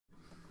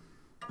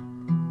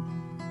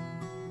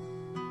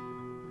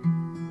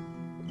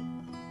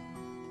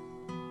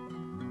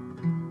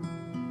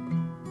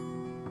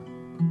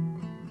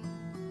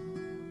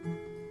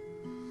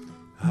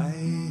I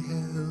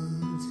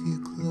held you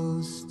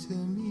close to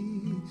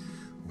me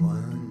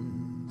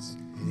once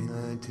in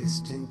a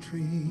distant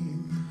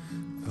dream,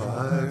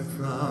 far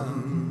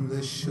from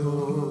the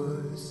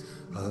shores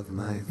of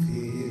my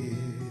fear.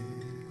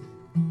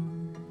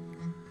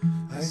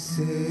 I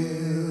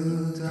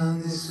sailed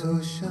on this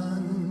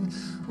ocean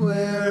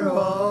where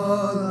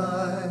all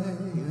I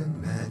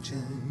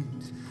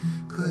imagined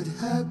could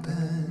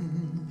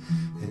happen,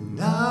 and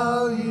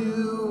now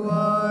you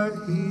are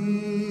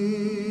here.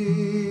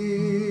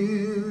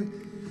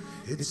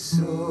 It's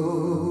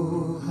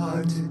so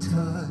hard to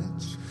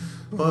touch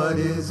what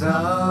is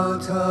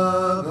out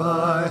of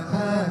our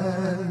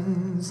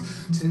hands,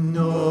 to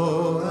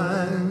know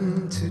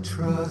and to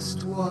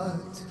trust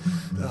what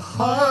the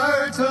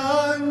heart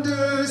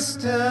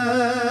understands.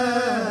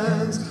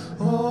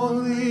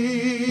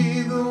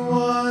 Only the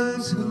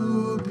ones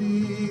who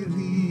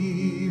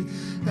believe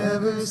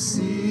ever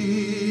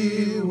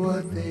see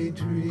what they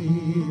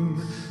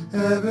dream,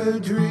 ever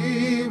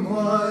dream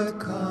what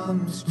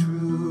comes true.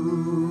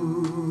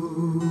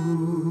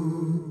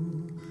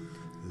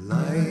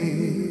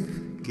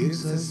 Life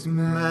gives us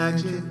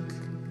magic,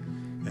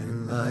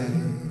 and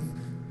life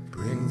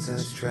brings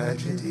us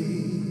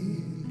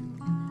tragedy.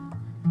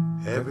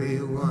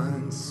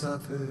 Everyone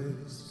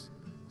suffers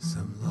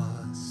some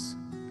loss,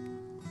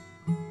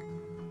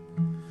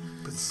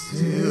 but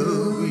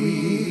still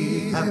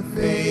we have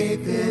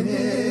faith in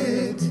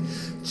it,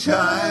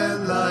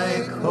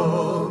 childlike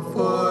hope,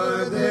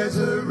 for there's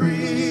a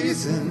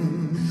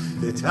reason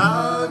that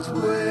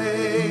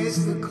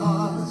outweighs the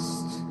cost.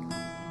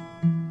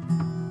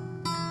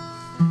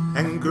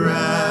 And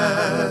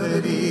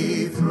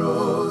gravity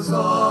throws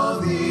all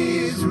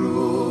these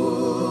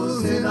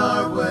rules in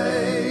our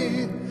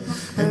way,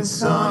 and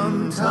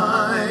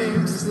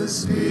sometimes the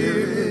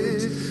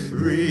spirit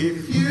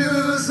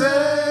refuses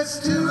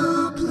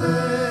to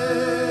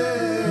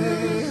play.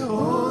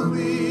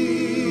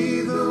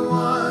 Only the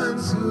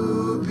ones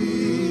who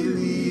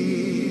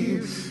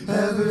believe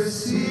ever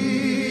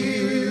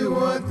see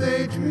what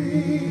they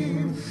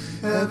dream,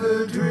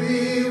 ever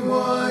dream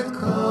what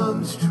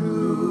comes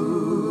true.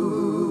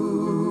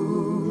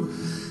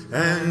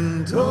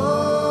 And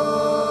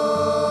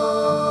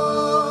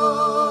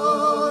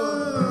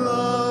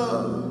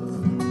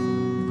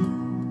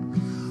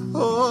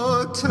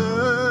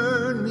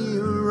turn me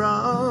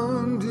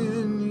around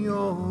in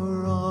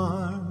your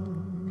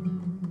arms,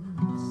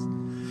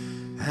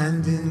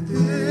 and in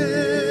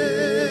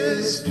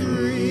this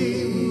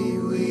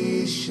dream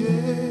we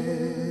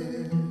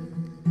share,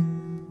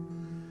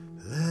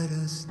 let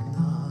us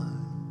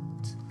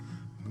not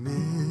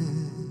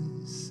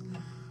miss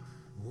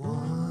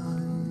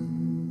one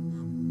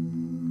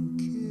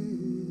kiss.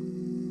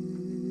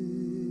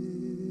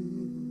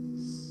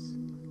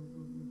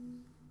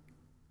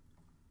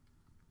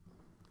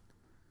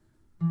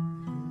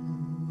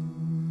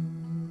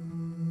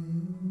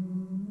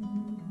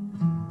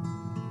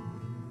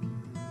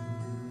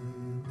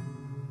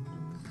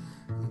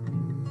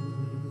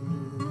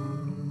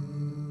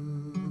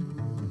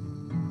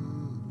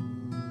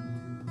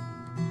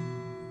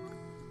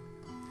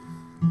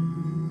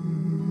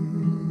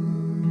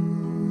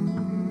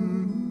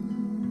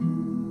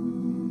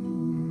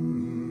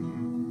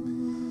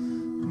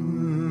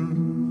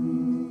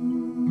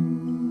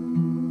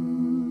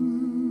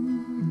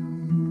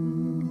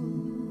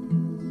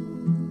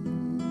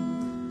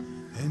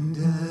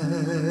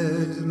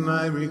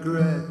 My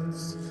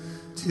regrets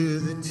to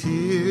the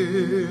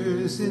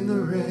tears in the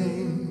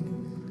rain,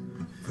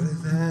 for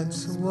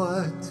that's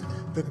what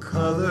the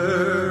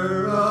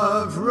color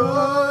of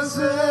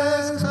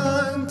roses